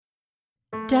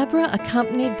Deborah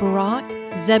accompanied Barak,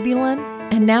 Zebulun,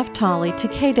 and Naphtali to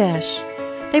Kadesh.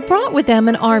 They brought with them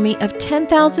an army of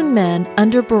 10,000 men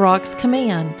under Barak's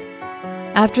command.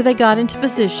 After they got into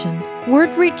position,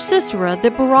 word reached Sisera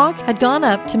that Barak had gone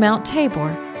up to Mount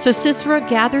Tabor, so Sisera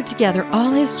gathered together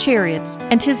all his chariots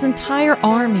and his entire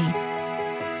army.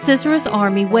 Sisera's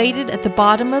army waited at the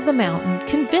bottom of the mountain,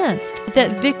 convinced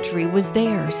that victory was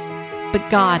theirs. But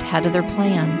God had other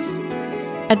plans.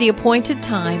 At the appointed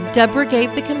time, Deborah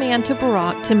gave the command to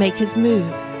Barak to make his move.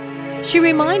 She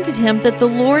reminded him that the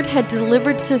Lord had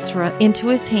delivered Sisera into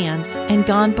his hands and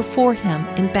gone before him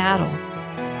in battle.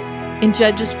 In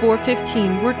Judges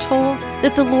 4:15, we're told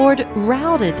that the Lord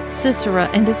routed Sisera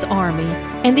and his army,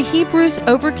 and the Hebrews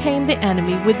overcame the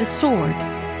enemy with the sword.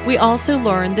 We also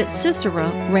learn that Sisera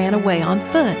ran away on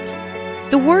foot.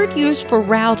 The word used for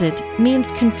routed means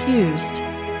confused.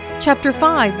 Chapter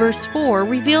 5, verse 4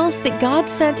 reveals that God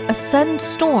sent a sudden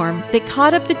storm that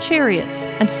caught up the chariots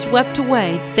and swept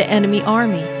away the enemy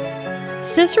army.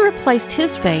 Sisera placed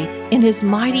his faith in his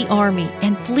mighty army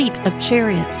and fleet of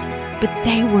chariots, but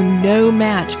they were no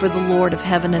match for the Lord of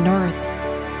heaven and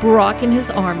earth. Barak and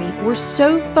his army were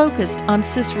so focused on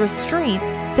Sisera's strength,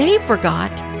 they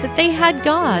forgot that they had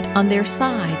God on their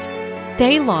side.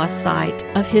 They lost sight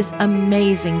of his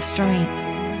amazing strength.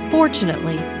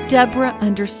 Fortunately, Deborah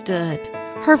understood.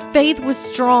 Her faith was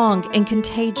strong and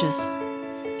contagious.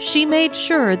 She made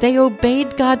sure they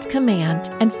obeyed God's command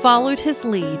and followed his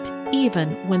lead, even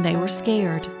when they were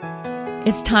scared.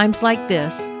 It's times like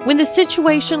this, when the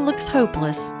situation looks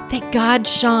hopeless, that God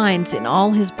shines in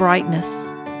all his brightness.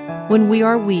 When we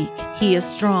are weak, he is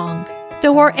strong.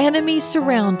 Though our enemies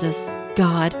surround us,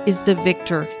 God is the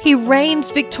victor. He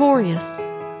reigns victorious.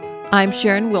 I'm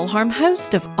Sharon Wilharm,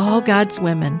 host of All God's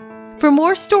Women. For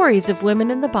more stories of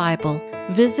women in the Bible,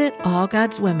 visit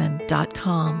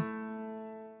allgodswomen.com.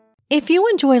 If you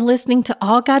enjoy listening to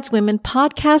All God's Women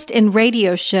podcast and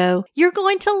radio show, you're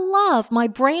going to love my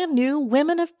brand new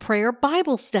Women of Prayer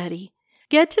Bible study.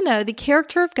 Get to know the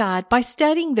character of God by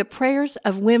studying the prayers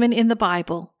of women in the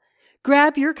Bible.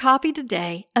 Grab your copy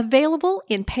today, available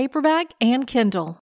in paperback and Kindle.